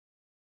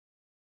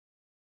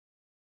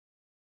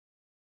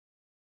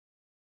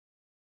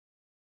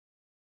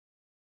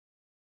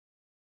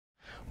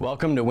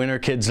Welcome to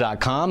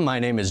WinterKids.com. My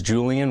name is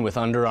Julian with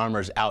Under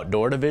Armour's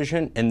Outdoor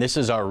Division, and this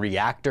is our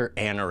Reactor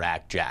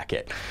Anorak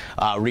jacket.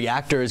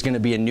 Reactor is going to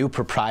be a new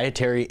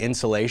proprietary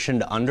insulation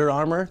to Under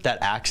Armour that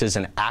acts as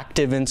an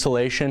active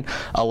insulation,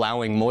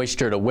 allowing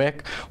moisture to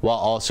wick while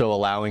also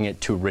allowing it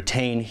to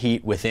retain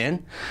heat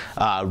within.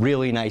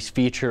 Really nice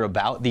feature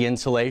about the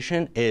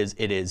insulation is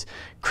it is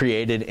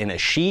created in a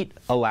sheet,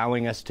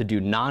 allowing us to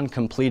do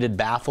non-completed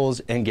baffles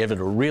and give it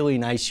a really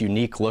nice,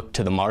 unique look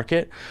to the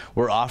market.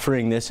 We're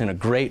offering this in a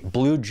great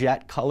blue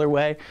jet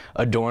colorway,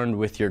 adorned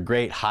with your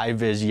great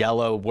high-vis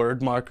yellow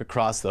word mark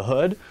across the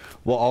hood.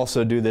 We'll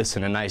also do this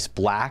in a nice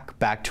black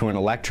back to an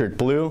electric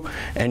blue,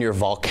 and your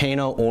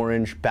volcano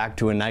orange back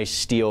to a nice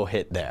steel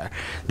hit there.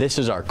 This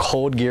is our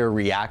Cold Gear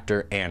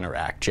Reactor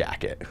Anorak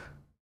jacket.